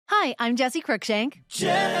Hi, I'm Jessie Cruikshank.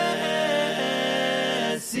 Jessie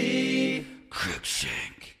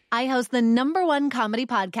Cruikshank. I host the #1 comedy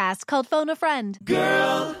podcast called Phone a Friend.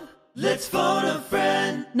 Girl, let's phone a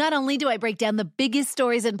friend. Not only do I break down the biggest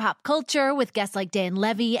stories in pop culture with guests like Dan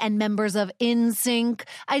Levy and members of NSYNC,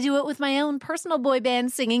 I do it with my own personal boy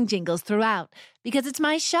band singing jingles throughout. Because it's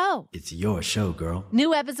my show. It's your show, girl.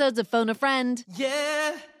 New episodes of Phone a Friend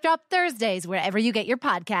Yeah. drop Thursdays wherever you get your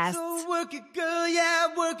podcasts. So work it, girl. Yeah,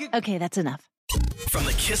 work it. Okay, that's enough. From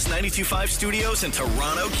the Kiss 92.5 studios in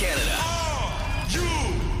Toronto, Canada.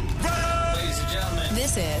 Ladies and gentlemen,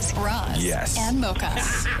 This is Roz Yes. and Mocha.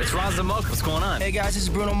 it's Roz and Mocha. What's going on? Hey guys, this is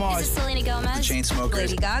Bruno Mars. Selena Gomez. The Chainsmokers.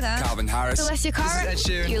 Lady Gaga. Calvin Harris. Celestia Cara. This is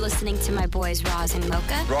Ed Sheeran. You're listening to my boys Roz and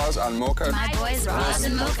Mocha. Roz and Mocha. My boys Roz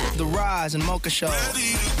and Mocha. The Roz and Mocha Show.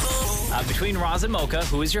 Between Roz and Mocha,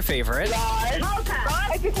 who is your favorite? You guys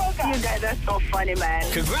are so funny, man.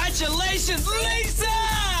 Congratulations, Lisa!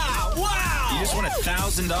 Wow! You just won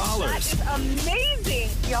 $1,000. Amazing.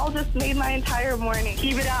 Y'all just made my entire morning.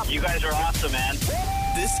 Keep it up. You guys are awesome, man.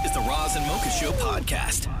 This is the Roz and Mocha Show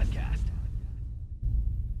podcast.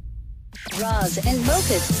 Roz and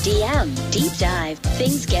Mocha's DM Deep Dive.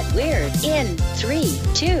 Things get weird in 3,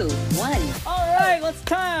 2, 1. All right, it's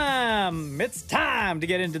time to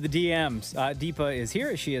get into the DMs. Deepa is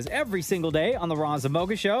here. She is every single day on the Roz and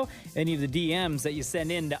Mocha Show. Any of the DMs that you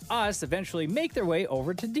send in to us eventually make their way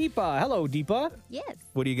over to Deepa. Hello, Deepa. Yes.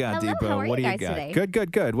 What do you got, Hello, Deepa? how are What do you you guys got? today?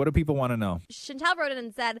 Good. What do people want to know? Chantal wrote in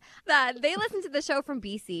and said that they listen to the show from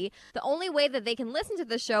BC. The only way that they can listen to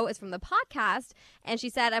the show is from the podcast. And she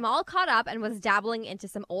said, I'm all caught up and was dabbling into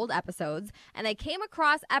some old episodes. And I came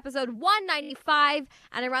across episode 195.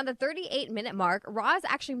 And around the 38-minute mark, Roz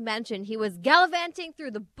actually mentioned he was gallivanting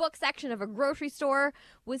through the book section of a grocery store.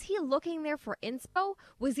 Was he looking there for inspo?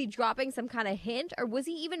 Was he dropping some kind of hint? Or was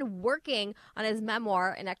he even working on his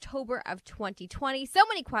memoir in October of 2020? So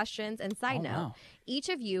many questions. And side note, wow. each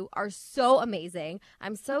of you are so amazing.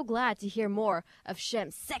 I'm so glad to hear more of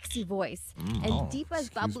Shem's sexy voice. And Deepa's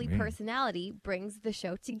bubbly personality brings the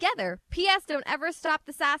show together. P.S. Don't ever stop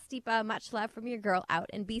the sass, Deepa. Much love from your girl out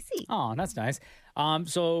in BC. Oh, that's nice.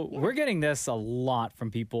 We're getting this a lot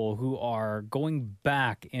from people who are going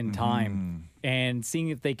back in time and seeing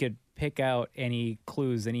if they could pick out any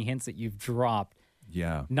clues, any hints that you've dropped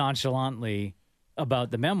nonchalantly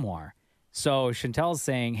about the memoir. So Chantel's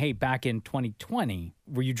saying, hey, back in 2020,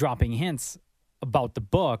 were you dropping hints about the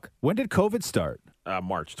book? When did COVID start?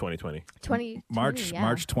 March 2020.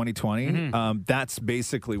 March 2020. That's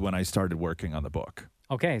basically when I started working on the book.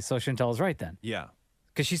 Okay, so Chantel's right then. Yeah.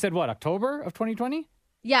 Because she said, what, October of 2020?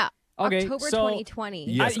 Yeah. Okay, October so- 2020.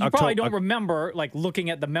 Yes, you probably don't remember, like, looking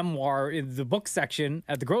at the memoir in the book section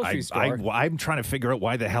at the grocery store. I'm trying to figure out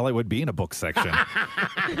why the hell I would be in a book section.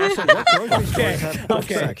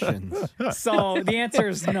 sections? So the answer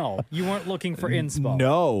is no. You weren't looking for inspo.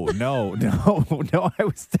 No. I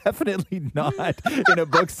was definitely not in a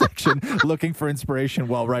book section looking for inspiration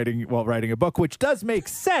while writing a book, which does make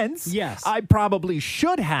sense. Yes. I probably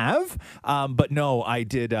should have, but no, I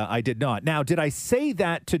did not. Now, did I say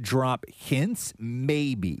that to drop hints?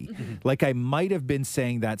 Maybe. Like I might have been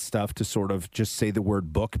saying that stuff to sort of just say the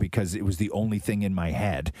word book because it was the only thing in my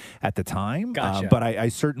head at the time. Gotcha. But I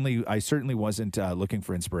certainly wasn't looking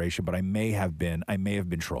for inspiration, but I may have been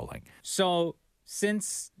trolling. So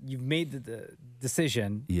since you've made the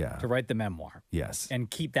decision to write the memoir, Yes. and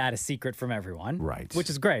keep that a secret from everyone, Right. which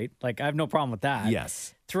is great. Like I have no problem with that.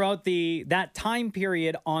 Yes. Throughout that time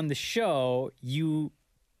period on the show, you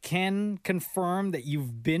can confirm that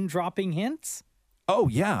you've been dropping hints. Oh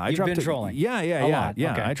yeah, You've been trolling. Yeah. A lot,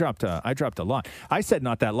 Yeah. okay. I dropped a lot. I said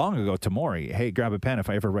not that long ago to Maury, "Hey, grab a pen. If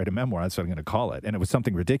I ever write a memoir, that's what I'm going to call it." And it was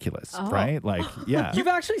something ridiculous, right? Like, yeah. You've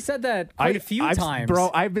actually said that quite a few times, bro.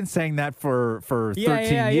 I've been saying that for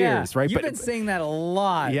 13 years, right? You've been saying that a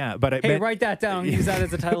lot. Yeah, but hey, write that down. Use that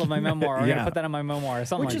as the title of my memoir. I'm Yeah. gonna put that on my memoir or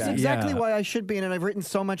something Which like is that. exactly why I should be in it. I've written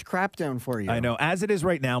so much crap down for you. I know. As it is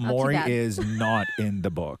right now, too Maury bad. is not in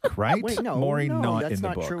the book, right? Wait, no, Maury no, not that's in the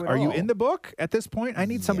not book. true at Are you all. in the book at this point? I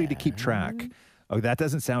need somebody to keep track. Oh, that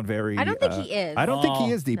doesn't sound very. I don't think he is. I don't think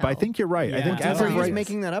he is deep. No. I think you're right. I Yeah. think Do you as Are of you right. just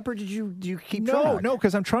making that up, or do you keep No, track? no,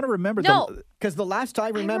 because I'm trying to remember. No. Because the last I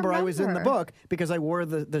remember, I was in the remember. book because I wore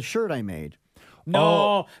the shirt I made.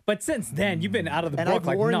 No, but since then you've been out of the And book I've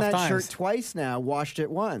like worn enough that times. shirt twice now, washed it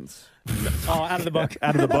once. Oh, out of the book.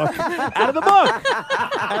 Out of the book. Out of the book.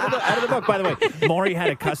 Out of the book. By the way, Maury had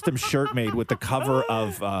a custom shirt made with the cover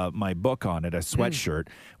of my book on it, a sweatshirt,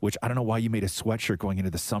 which I don't know why you made a sweatshirt going into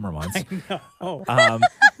the summer months. Oh.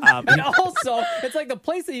 And Also, it's like the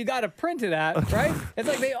place that you got to print it at, right? It's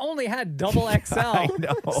like they only had double XL I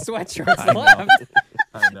know. sweatshirts left.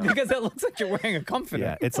 because it looks like you're wearing a comforter.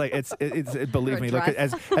 Yeah, it's like it's believe me, look,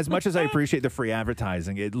 as much as I appreciate the free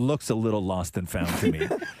advertising, it looks a little lost and found to me.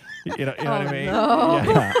 You know what I mean? No.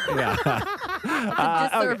 Yeah.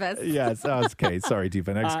 Disservice. Okay. Yes. Okay. Sorry,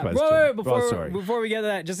 Deepa. Next question. Wait, sorry. before we get to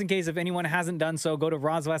that, just in case if anyone hasn't done so, go to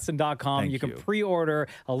RozWeston.com. You can pre-order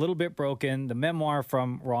A Little Bit Broken, the memoir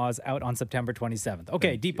from Roz, out on September 27th.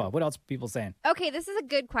 Okay, Deepa, what else are people saying? Okay, this is a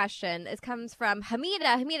good question. This comes from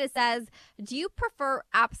Hamida. Hamida says, do you prefer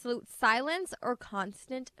absolute silence or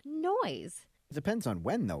constant noise? It depends on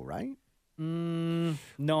when, though, right?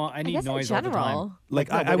 No, I need noise all the time. Like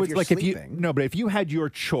no, I would if like you're if you sleeping. no, but if you had your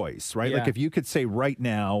choice, right? Like Yeah. if you could say right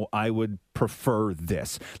now, I would prefer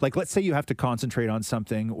this. Like let's say you have to concentrate on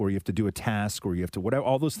something, or you have to do a task, or you have to whatever,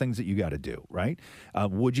 all those things that you got to do, right?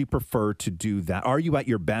 Would you prefer to do that? Are you at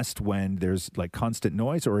your best when there's like constant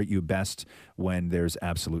noise, or are you best when there's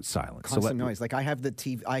absolute silence? Constant noise. Like I have the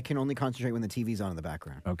TV. I can only concentrate when the TV's on in the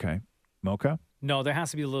background. Okay, Mocha. No, there has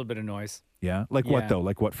to be a little bit of noise. Yeah, like what Yeah. though?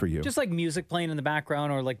 Like what for you? Just like music playing in the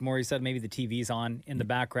background, or like Maury said, maybe the TV's on in the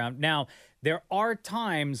background. Now, there are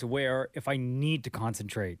times where if I need to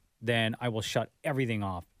concentrate, then I will shut everything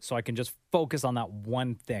off so I can just focus on that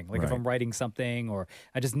one thing. Like if Right. I'm writing something, or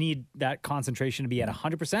I just need that concentration to be at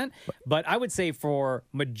 100%. But I would say for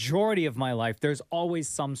majority of my life, there's always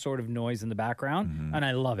some sort of noise in the background, and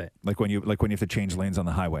I love it. like when you have to change lanes on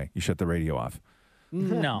the highway, you shut the radio off.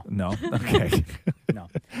 No. No. Okay. No.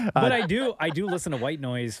 But I do listen to white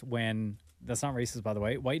noise when that's not racist, by the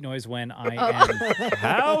way. White noise when I am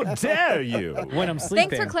How dare you? when I'm sleeping.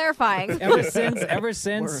 Thanks for clarifying. Ever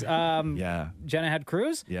since Yeah. Jenna had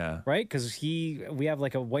Cruz, Yeah. right? Because we have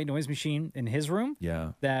like a white noise machine in his room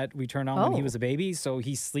Yeah. that we turned on when he Oh. was a baby, so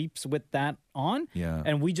he sleeps with that on. Yeah.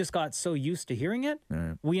 And we just got so used to hearing it,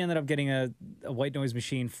 Right. we ended up getting a white noise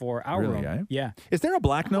machine for our Really, room. eh? Yeah. Is there a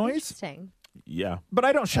black noise? Interesting. Yeah. But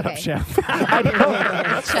I don't shut up, Okay. Shem.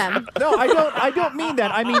 Shem. No, I don't mean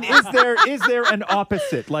that. I mean, is there an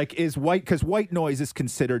opposite? Like, is white, because white noise is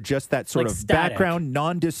considered just that sort Like of static. background,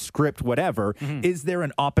 nondescript, whatever. Is there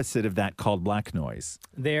an opposite of that called black noise?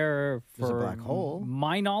 There, There's a for black hole.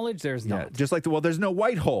 my knowledge, there's Yeah, not. just like there's no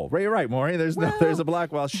white hole. Right, you're right, Maury. There's a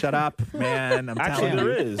black. Well, shut up, man. I'm Actually, telling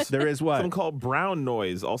there you. is. There is what? Something called brown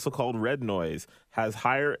noise, also called red noise, has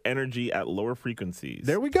higher energy at lower frequencies.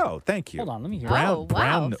 There we go. Thank you. Hold on, let me hear Brown, Oh,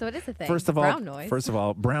 brown. wow. So it is a thing. First of all, Brown noise.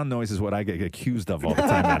 brown noise is what I get accused of all the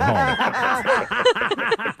time at home.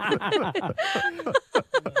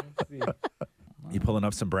 You pulling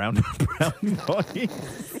up some brown noise?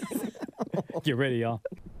 Get ready, y'all.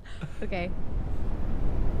 Okay.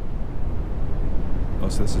 Oh,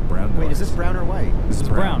 so this is brown noise. Wait, is this brown or white? This is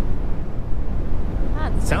Brown.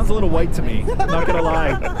 Ah, it's Sounds a little white to me. I'm not gonna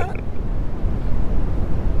lie.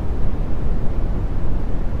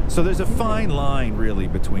 So there's a fine line, really,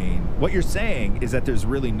 between what you're saying is that there's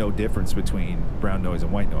really no difference between brown noise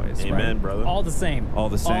and white noise. Amen, right? brother. All the same. All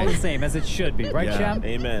the same. All the same, as it should be. Right, Yeah. Shem?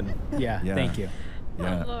 Amen. Yeah, Yeah. thank you.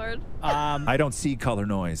 Yeah. Lord. I don't see color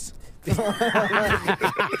noise. Thanks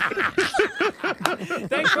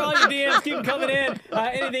for all your DMs. Keep them coming in.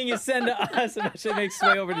 Anything you send to us eventually makes its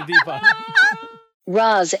way over to Deepa.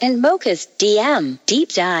 Roz and Mocha's DM Deep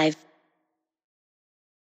Dive.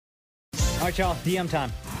 All right, y'all. DM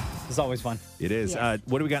time. It's always fun. It is. Yes.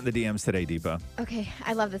 What do we got in the DMs today, Deepa? Okay,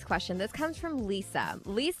 I love this question. This comes from Lisa.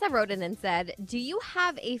 Lisa wrote in and said, do you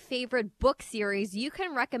have a favorite book series you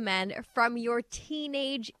can recommend from your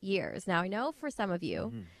teenage years? Now, I know for some of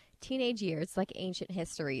you, teenage years, like ancient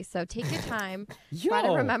history. So take your time. Try to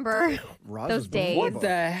Yo. remember Roz those was days. before What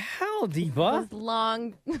the hell, Deepa? Those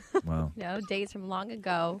long, Wow. days from long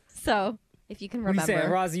ago. So if you can What are you remember.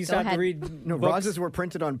 saying, Roz? You used to go have to ahead. read No, books, Roz's were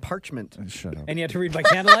printed on parchment. Shut up. and you had to read by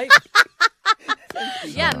candlelight?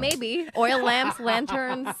 Yeah, maybe. Oil lamps,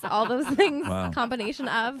 lanterns, all those things. Wow. Combination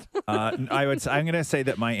of. I'm going to say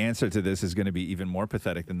that my answer to this is going to be even more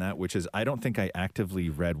pathetic than that, which is I don't think I actively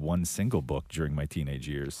read one single book during my teenage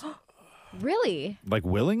years. Really? Like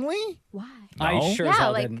willingly? Why? I No. sure Yeah, as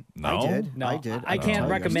hell like- didn't. No. I did. No, I did. I can can't tell you, I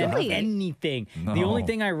recommend still have it. anything. The No. only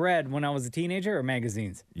thing I read when I was a teenager are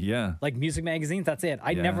magazines. Yeah. Like music magazines, that's it.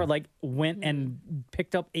 I Yeah. never like went and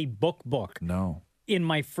picked up a book No. in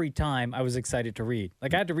my free time. I was excited to read.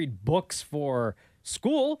 Like I had to read books for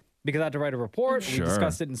school because I had to write a report. Sure. We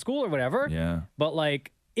discussed it in school or whatever. Yeah. But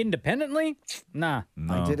like independently, nah.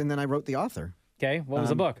 No. I did, and then I wrote the author. Okay, what was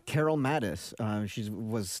the book? Carol Mattis. She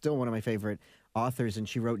was still one of my favorite authors, and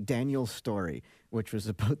she wrote Daniel's Story, which was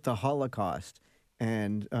about the Holocaust,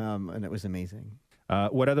 and it was amazing.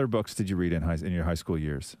 What other books did you read in your high school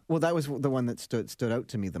years? Well, that was the one that stood out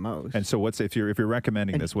to me the most. And so, if you're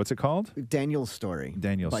recommending this, what's it called? Daniel's Story.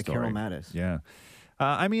 Daniel's by Story Carol Mattis. Yeah.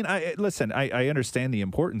 I mean, listen. I understand the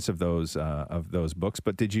importance of those books,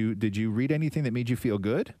 but did you read anything that made you feel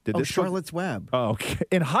good? Did this book- Charlotte's Web. Oh, okay.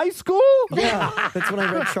 In high school? Yeah, that's when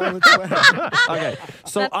I read Charlotte's Web. Okay,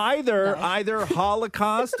 so either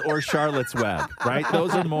Holocaust or Charlotte's Web, right?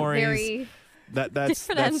 Those are Maury's. Very That's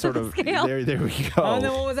different ends sort of the of scale. there we go. Oh, and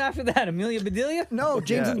then what was after that? Amelia Bedelia? No,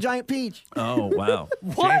 James Yeah. and the Giant Peach. Oh wow!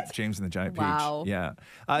 What? James and the Giant Peach. Wow. Yeah.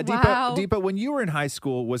 Wow. Deepa, when you were in high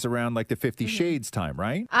school was around like the 50 Shades time,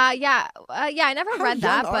 right? Yeah, I never How read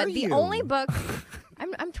that, young but are the you? only book.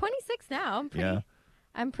 I'm 26 now. Yeah.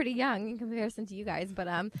 I'm pretty young in comparison to you guys, but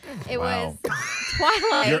it Wow. was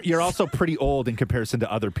Twilight. You're also pretty old in comparison to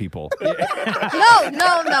other people. No,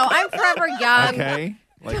 I'm forever young. Okay.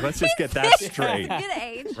 Like, let's just get that straight. That's a good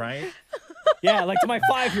age. Right? Yeah, like to my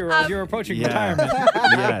 5-year-old, you're approaching Yeah. retirement.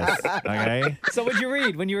 Yes. Okay. So what'd you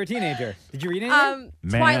read when you were a teenager? Did you read anything?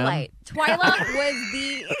 Ma'am. Twilight. Twilight was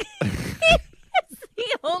the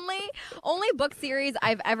only book series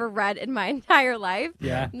I've ever read in my entire life.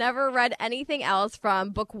 Yeah. Never read anything else from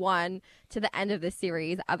book 1 to the end of the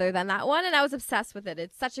series other than that one, and I was obsessed with it.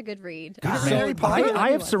 It's such a good read. God, Harry man, Potter?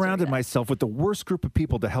 I have surrounded myself with the worst group of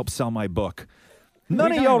people to help sell my book.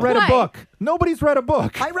 None of talking y'all read a about? book. Nobody's read a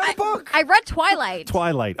book. I read a book. I read Twilight.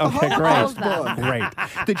 Twilight. Okay, Holocaust great. book. Great.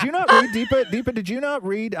 Did you not read Deepa? Did you not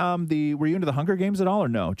read were you into the Hunger Games at all or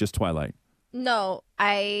no? Just Twilight? No,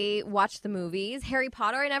 I watched the movies. Harry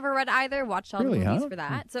Potter I never read either. Watched all Really, the movies huh? for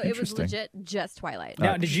that. So it was Interesting. legit just Twilight.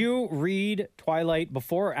 Now, did you read Twilight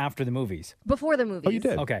before or after the movies? Before the movies. Oh, you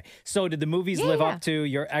did? Okay. So did the movies Yeah, live yeah. up to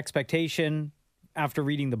your expectation after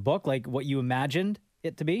reading the book, like what you imagined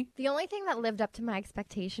it to be? The only thing that lived up to my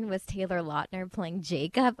expectation was Taylor Lautner playing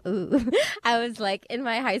Jacob. Ooh. I was like, in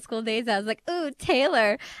my high school days, I was like, ooh,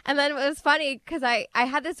 Taylor. And then it was funny because I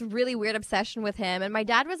had this really weird obsession with him. And my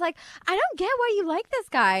dad was like, I don't get why you like this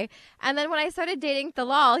guy. And then when I started dating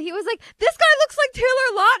Thalal, he was like, this guy looks like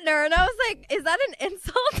Taylor Lautner. And I was like, is that an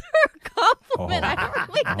insult or a compliment? I don't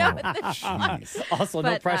really know at this point. Also,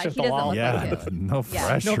 no But, pressure, he doesn't Thalal. look Yeah, like him. no Yeah.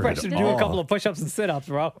 pressure. No pressure to at do a all. couple of push-ups and sit-ups,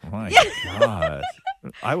 bro. My God.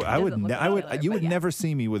 I would, doesn't look I would, like you Taylor, would but yeah. never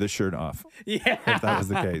see me with a shirt off Yeah. if that was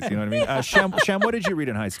the case. You know what I mean? Shem, what did you read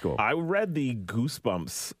in high school? I read the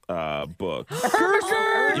Goosebumps book.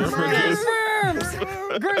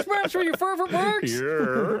 Goosebumps for your favorite works.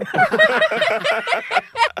 Yeah.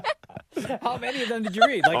 How many of them did you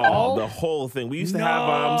read? Like Oh, all? the whole thing. We used to No.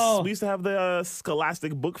 have the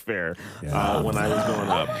Scholastic Book Fair when I was growing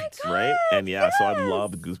up, right? And so I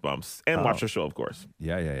loved Goosebumps and watch the show, of course.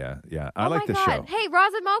 Yeah. I Oh like my the God. show. Hey,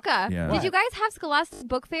 Roz and Mocha. Yeah. Did you guys have Scholastic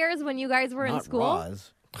book fairs when you guys were in Not school?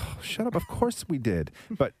 Roz. Oh, shut up. Of course we did.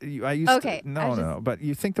 But I used Okay, to. No, I was no. But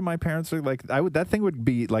you think that my parents were like, that thing would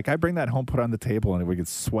be like, I bring that home, put it on the table, and it would get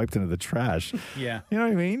swiped into the trash. Yeah. You know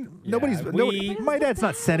what I mean? Yeah, My dad's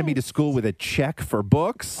not sending me to school with a check for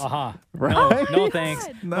books. Uh-huh. Right? No, thanks.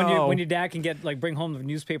 No. When your dad can bring home the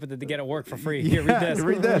newspaper that they get at work for free. Yeah, Here, read this.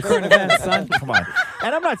 read this. Current events, son. Come on.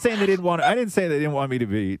 And I'm not saying they didn't want. I didn't say they didn't want me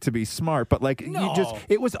to be smart, but like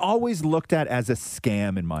it was always looked at as a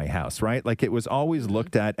scam in my house, right? Like it was always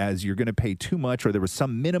looked at as you're going to pay too much, or there was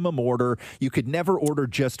some minimum order. You could never order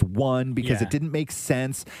just one because Yeah. it didn't make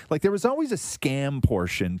sense. Like there was always a scam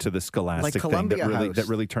portion to the Scholastic thing Columbia House. that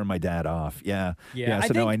really turned my dad off. Yeah. Yeah, I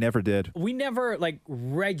So no, think- I never did. We never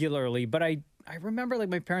regularly, but I remember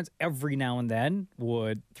my parents every now and then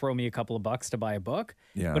would throw me a couple of bucks to buy a book.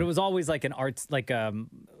 Yeah. But it was always like an arts like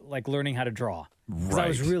learning how to draw. Because I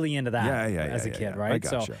was Right. really into that Yeah, as a yeah, kid, yeah. I right?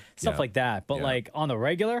 So gotcha. stuff Yeah. like that. But Yeah. on the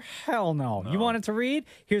regular, hell no. You wanted to read?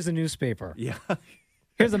 Here's a newspaper. Yeah.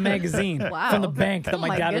 Here's a magazine Wow. from the bank that Oh my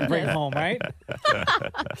my dad would bring goodness. home, right?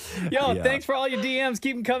 Yo, Yeah. thanks for all your DMs.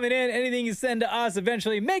 Keep them coming in. Anything you send to us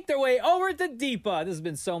eventually make their way over to Deepa. This has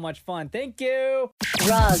been so much fun. Thank you.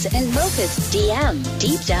 Roz and Mocha's DM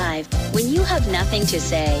Deep Dive. When you have nothing to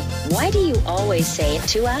say, why do you always say it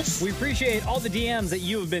to us? We appreciate all the DMs that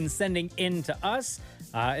you have been sending in to us.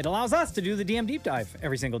 It allows us to do the DM Deep Dive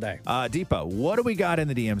every single day. Deepa, what do we got in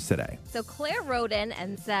the DMs today? So Claire wrote in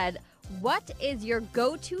and said, what is your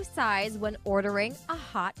go-to size when ordering a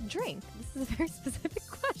hot drink? This is a very specific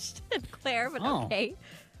question, Claire, but Oh. okay.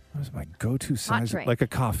 What was my go-to size? drink. Like a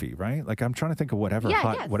coffee, right? Like I'm trying to think of what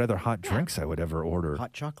yes. other hot drinks I would ever order.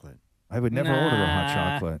 Hot chocolate. I would never order a hot Nah.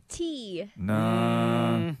 chocolate. Tea.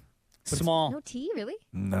 No, Small. No tea, really?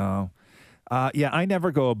 no. Yeah, I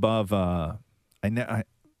never go above. I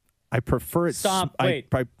prefer it. Stop. Wait.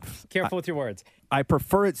 Careful with your words. I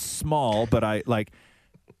prefer it small, but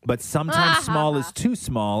but sometimes small is too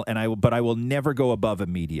small, but I will never go above a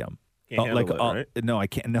medium. Can't handle it, right? No, I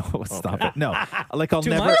can't. No, stop it. No, like I'll Too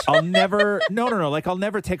never, much? I'll never. No. Like I'll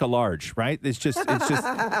never take a large. Right? It's just.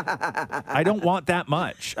 I don't want that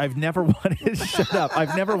much. I've never wanted. Shut up.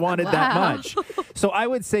 I've never wanted that Wow. much. So I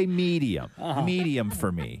would say medium. Medium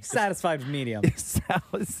for me. Satisfied with medium. Yes,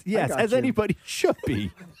 got as you. anybody should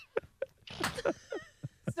be.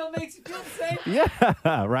 Still makes you feel the same.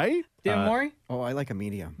 Yeah. Right. Dan Maury? Oh, I like a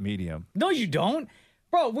medium. Medium. No, you don't.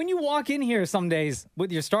 Bro, when you walk in here some days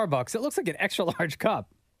with your Starbucks, it looks like an extra large cup.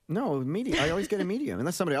 No, medium. I always get a medium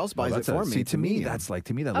unless somebody else buys it for me. See, It's to a me, medium. that's like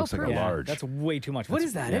that looks like a Yeah, large. That's way too much. What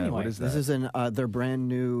is that anyway? What is that? This is their brand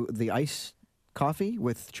new the ice coffee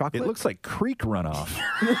with chocolate. It looks like creek runoff.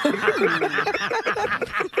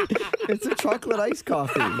 It's a chocolate ice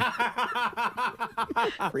coffee.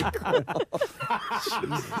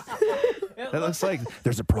 That looks like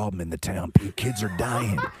there's a problem in the town. Kids are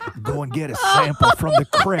dying. Go and get a sample from the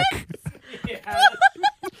creek.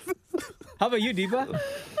 How about you, Deepa?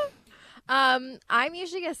 I'm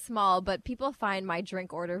usually a small, but people find my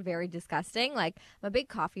drink order very disgusting. Like, I'm a big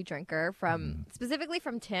coffee drinker specifically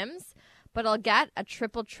from Tim's, but I'll get a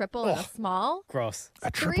triple in a small. Gross.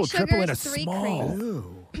 A Three triple in a sugars, 3 small.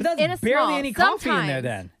 creams. But that's In a barely small. any coffee in there Sometimes.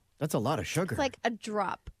 then. That's a lot of sugar. It's like a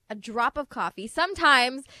drop of coffee.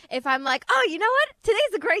 Sometimes if I'm like, oh, you know what?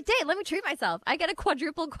 Today's a great day. Let me treat myself. I get a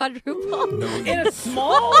quadruple. In a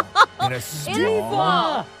small? In a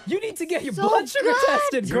small. You need to get your So blood sugar good.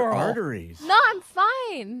 tested, your girl. arteries. No, I'm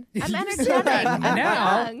fine. I'm energetic. I'm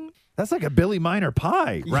Now. young. That's like a Billy Miner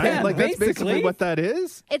pie, right? Yeah, like that's basically basically. what that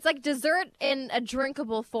is. It's like dessert in a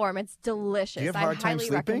drinkable form. It's delicious. Do you have a I hard time highly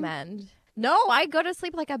sleeping? recommend. No, I go to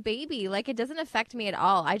sleep like a baby. Like, it doesn't affect me at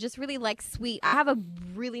all. I just really like sweet. I have a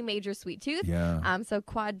really major sweet tooth. Yeah. So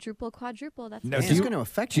quadruple. That's Now, Man, fine. it's going to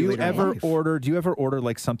affect Do you you later in ever life. order? Do you ever order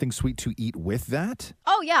like something sweet to eat with that?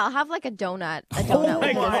 Oh yeah, I'll have like a donut. A donut with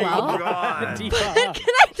it as well. Deepa.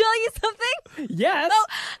 Can I tell you something? Yes.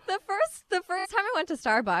 So the first time I went to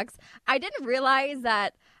Starbucks, I didn't realize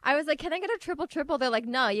that. I was like, can I get a triple? They're like,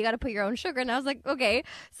 no, you got to put your own sugar. And I was like, okay.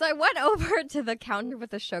 So I went over to the counter with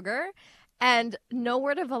the sugar, and no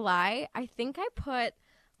word of a lie, I think I put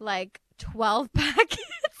like 12 packets.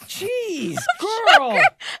 Jeez, of girl. sugar.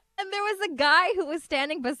 And there was a guy who was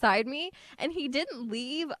standing beside me, and he didn't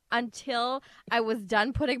leave until I was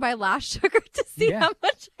done putting my last sugar to see Yeah. how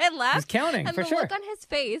much I left. He's counting, and for the sure. look on his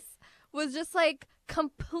face was just like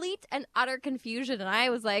complete and utter confusion. And I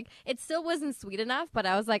was like, it still wasn't sweet enough, but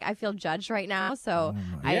I was like, I feel judged right now, so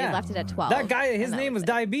I Yeah. left it at 12. That guy, his And name was it.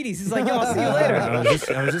 Diabetes. He's like, yo, I'll see you later.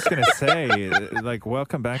 I was just gonna say, like,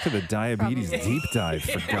 welcome back to the diabetes deep dive.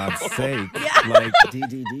 For God's sake, like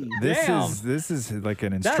DDD. this is like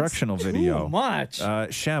an instructional That's video. Too much.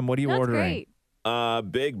 Shem, what are you That's ordering? great.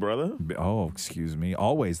 Big brother. Oh, excuse me.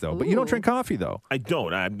 Always though, but you don't Ooh. drink coffee though. I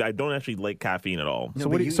don't. I don't actually like caffeine at all. No, So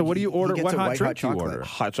but what do you order? he gets What a hot white drink do you chocolate. order?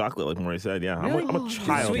 Hot chocolate, like Maury said. Yeah, Really? I'm a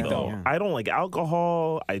child sweet, though. though. Yeah. I don't like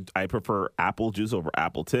alcohol. I prefer apple juice over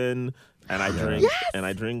Appleton, and I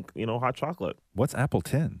drink hot chocolate. What's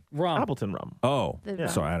Appleton? Rum. Appleton rum. Oh, The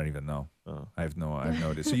sorry, I don't even know. Oh. I have no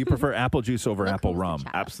idea. So you prefer apple juice over Look apple who's the rum?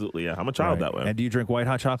 chap. Absolutely, yeah. I'm a child Right. that way. And do you drink white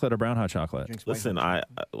hot chocolate or brown hot chocolate? Drinks white Listen, chocolate.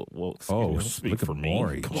 well, excuse Oh, me, don't speak look at for me.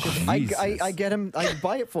 Maury. Come on. Jesus. I get him. I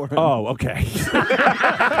buy it for him. Oh, okay.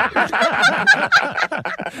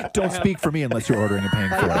 Don't speak for me unless you're ordering and paying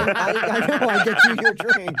for it. I know. I get you your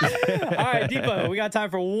drink. All right, Deepa, we got time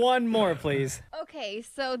for one more, please. Okay,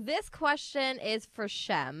 so this question is for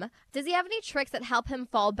Shem. Does he have any tricks that help him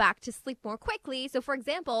fall back to sleep more quickly? So, for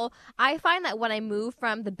example, I find that when I move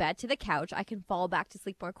from the bed to the couch, I can fall back to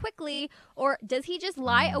sleep more quickly. Or does he just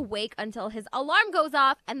lie awake until his alarm goes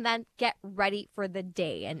off and then get ready for the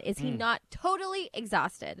day? And is he not totally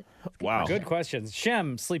exhausted? Wow. Good questions.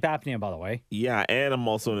 Shem, sleep apnea, by the way. Yeah, and I'm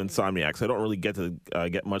also an insomniac, so I don't really get to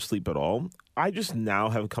get much sleep at all. I just now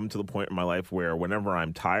have come to the point in my life where whenever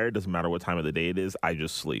I'm tired, doesn't matter what time of the day it is, I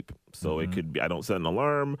just sleep. So it could be I don't set an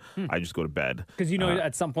alarm, I just go to bed. Because you know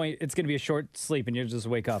at some point it's going to be a short sleep and you just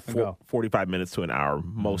wake up and go. 45 minutes to an hour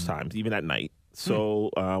most times, even at night. So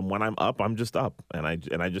when I'm up, I'm just up, and I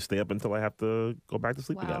just stay up until I have to go back to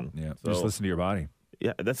sleep Wow. again. Yeah, So- just listen to your body.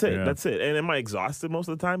 Yeah, that's it. Yeah. That's it. And am I exhausted most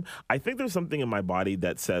of the time? I think there's something in my body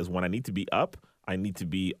that says when I need to be up, I need to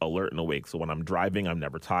be alert and awake. So when I'm driving, I'm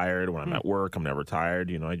never tired. When I'm at work, I'm never tired.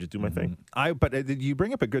 You know, I just do my thing. But you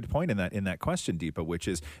bring up a good point in that question, Deepa, which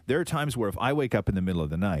is there are times where if I wake up in the middle of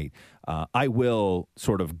the night, I will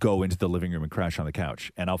sort of go into the living room and crash on the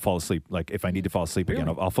couch, and I'll fall asleep. Like if I need to fall asleep again,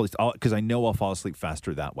 I'll fall because I know I'll fall asleep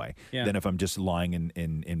faster that way than if I'm just lying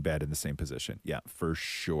in bed in the same position. Yeah, for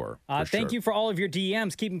sure. Thank you for all of your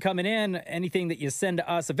DMs. Keep them coming in. Anything that you send to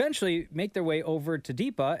us eventually make their way over to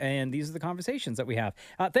Deepa, and these are the conversations that we have.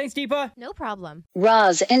 Thanks, Deepa. No problem.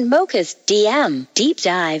 Roz and Mocha's DM Deep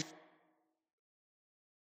Dive.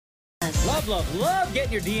 Love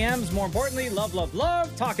getting your DMs. More importantly,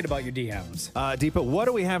 love talking about your DMs. Deepa, what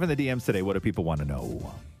do we have in the DMs today? What do people want to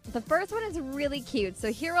know? The first one is really cute.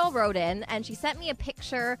 So Hero wrote in, and she sent me a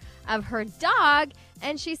picture of her dog,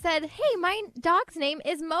 and she said, hey, my dog's name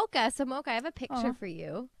is Mocha. So Mocha, I have a picture for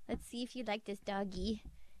you. Let's see if you like this doggy.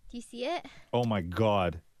 Do you see it? Oh, my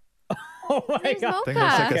God. Oh my God! Mocha. I think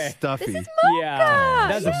it's like a stuffy. This is Mocha. Yeah,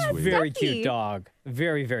 that's a very stuffy. cute dog.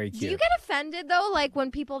 Very, very cute. Do you get offended though, like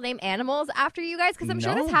when people name animals after you guys? Because I'm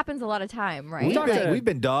sure No. this happens a lot of time, right? We've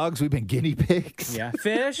been dogs. We've been guinea pigs. Yeah,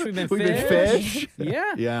 fish. We've been fish.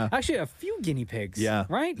 Yeah, Yeah. Actually, a few guinea pigs. Yeah.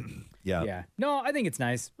 Right. Yeah. Yeah. No, I think it's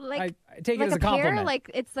nice. Like, I take like it as a pair, compliment. like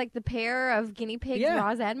it's like the pair of guinea pigs, Yeah.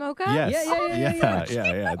 Roz and Mocha. Yes.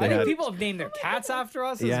 Yeah. They I think had- people have named their cats after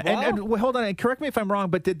us Yeah, as well. and well, hold on, and correct me if I'm wrong,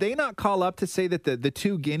 but did they not call up to say that the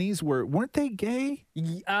two guineas weren't they gay?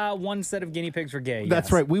 One set of guinea pigs were gay. That's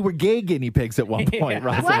yes. right. We were gay guinea pigs at one point, Yeah.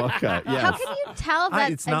 Roz What? and Mocha. Yes. How can you tell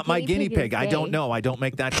that It's a not my guinea is pig. I gay? don't know. I don't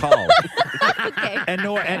make that call. Okay. And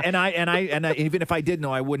no, and I even if I did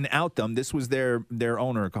know, I wouldn't out them. This was their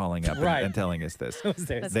owner calling up Right. and telling us this. It was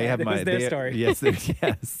their They have it was my their they- story. Yes,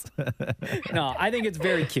 yes. No, I think it's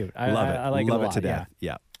very cute. I Love it. I like Love it a it lot. to death.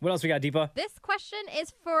 Yeah. What else we got, Deepa? This question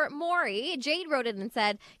is for Maury. Jade wrote it and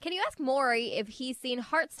said, can you ask Maury if he's seen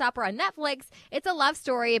Heartstopper on Netflix? It's a love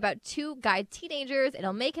story about two guy teenagers.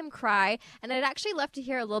 It'll make him cry. And I'd actually love to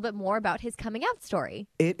hear a little bit more about his coming out story.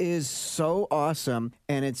 It is so awesome,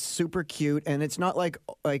 and it's super cute, and it's not like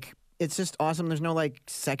it's just awesome. There's no like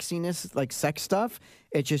sexiness, like sex stuff.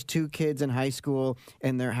 It's just two kids in high school,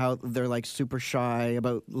 and they're like super shy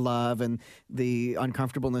about love and the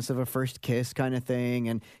uncomfortableness of a first kiss kind of thing,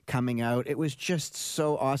 and coming out. It was just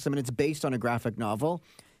so awesome, and it's based on a graphic novel.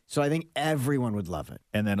 So I think everyone would love it.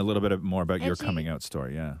 And then a little bit more about And your she- coming out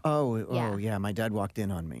story. Yeah. Oh yeah. My dad walked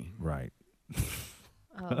in on me. Right.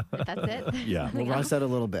 Oh, that's it? Yeah. Well, Roz said a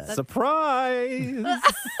little bit. Surprise.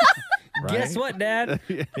 Guess what, Dad?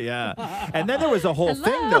 Yeah. And then there was a whole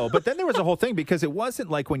thing, though. But then there was a whole thing because it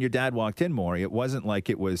wasn't like when your dad walked in, Maury. It wasn't like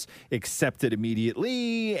it was accepted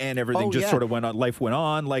immediately and everything Oh, just yeah. sort of went on. Life went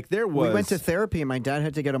on. Like there was. We went to therapy, and my dad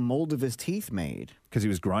had to get a mold of his teeth made. Because he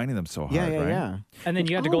was grinding them so hard, Yeah, right? yeah. And then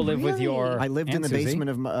you had to go live with your I lived in Aunt the Susie?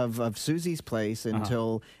 basement of Susie's place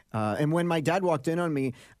until, and when my dad walked in on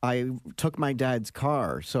me, I took my dad's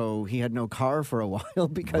car, so he had no car for a while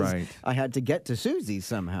because Right. I had to get to Susie's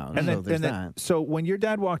somehow. And so then, there's and then- that. so when your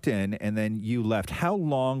dad walked in and then you left, how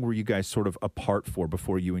long were you guys sort of apart for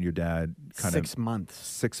before you and your dad kind 6 of months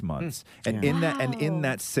 6 months? And Yeah. in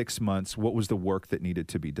that 6 months, what was the work that needed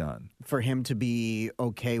to be done? for him to be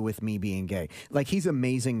okay with me being gay. Like he's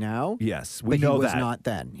amazing now. Yes, we but know he was that. not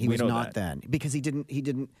then. He We was know not that. then because he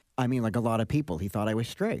didn't. I mean, like a lot of people, he thought I was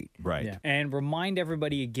straight. Right. Yeah. And remind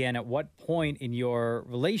everybody again, at what point in your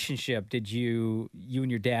relationship did you and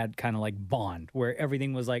your dad kind of like bond where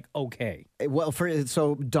everything was like okay? Well,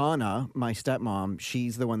 so Donna, my stepmom,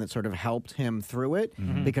 she's the one that sort of helped him through it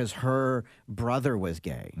because her brother was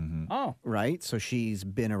gay. Oh. Right? So she's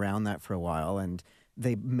been around that for a while, and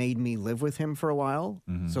they made me live with him for a while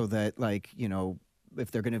so that, like, you know, if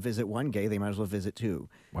they're going to visit one gay, they might as well visit two.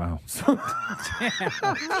 Wow. So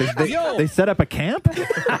They set up a camp?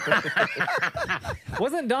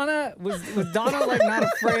 Wasn't Donna was Donna like not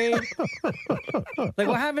afraid? Like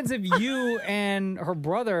what happens if you and her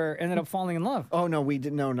brother ended up falling in love? Oh no, we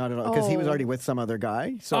didn't. No, not at all. Because he was already with some other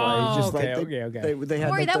guy. So I Oh, was just okay, like, okay. They had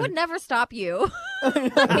Maury, like that the- would never stop you.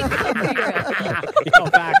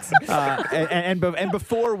 Facts. And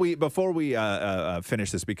before we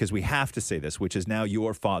finish this, because we have to say this, which is now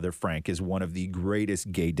your father, Frank, is one of the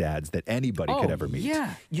greatest gay dads that anybody could ever meet.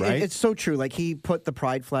 Yeah. Right? It's so true. Like he put the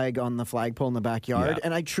pride flag on the flagpole in the backyard, Yeah.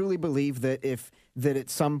 and I truly believe that if that at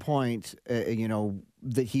some point,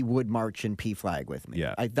 that he would march in P-Flag with me.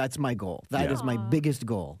 Yeah. That's my goal. That is my biggest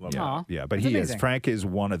goal. Yeah, but That's he is. amazing. Frank is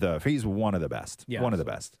one of the best. Yeah. One of the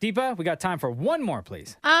best. Deepa, we got time for one more,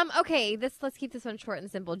 please. Okay, let's keep this one short and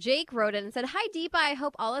simple. Jake wrote in and said, "Hi Deepa, I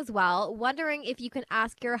hope all is well. Wondering if you can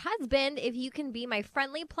ask your husband if you can be my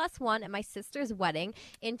friendly +1 at my sister's wedding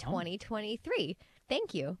in 2023.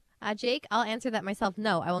 Thank you." Jake, I'll answer that myself.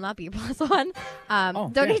 No, I will not be your +1.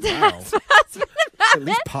 Don't need to ask my husband about At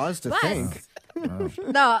least it, pause to but- think.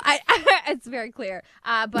 No, it's very clear.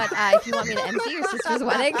 But if you want me to MC your sister's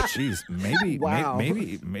wedding, Jeez, maybe Wow.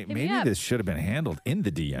 maybe me up. this should have been handled in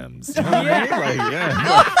the DMs. You know what I mean?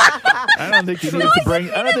 Like, I don't think you needed to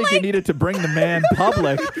bring. I don't think you needed to bring the man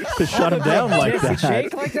public to shut him down like Jake, that.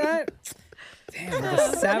 Jake like that? Damn,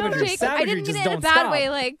 the savagery, Jake, I didn't just mean it in a don't bad stop. way.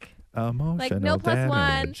 Like no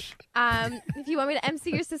damage. +1. If you want me to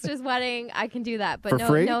MC your sister's wedding, I can do that, but For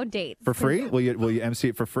free? no dates. For free? Will you MC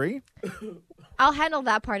it for free? I'll handle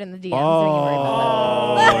that part in the DMs.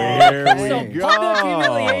 Oh, here we So go. public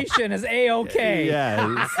humiliation is A-okay.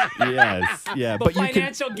 Yes, yeah. But you can.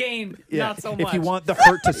 financial gain, Yeah, not so much. if you want the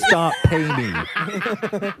hurt to stop, pay me.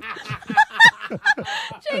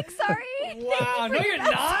 Jake, sorry. Wow, no, you're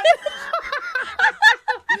not.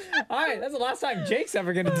 All right, that's the last time Jake's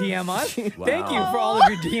ever going to DM us. Thank you for all of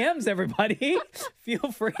your DMs, everybody.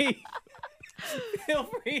 Feel free. Feel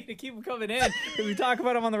free to keep them coming in because we talk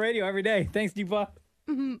about them on the radio every day. Thanks, Deepa.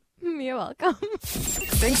 You're welcome.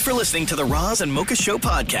 Thanks for listening to the Roz and Mocha Show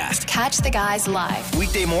podcast. Catch the guys live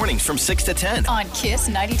Weekday mornings from 6 to 10. on Kiss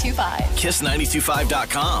 92.5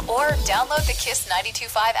 Kiss925.com. or download the Kiss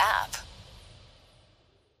 92.5 app.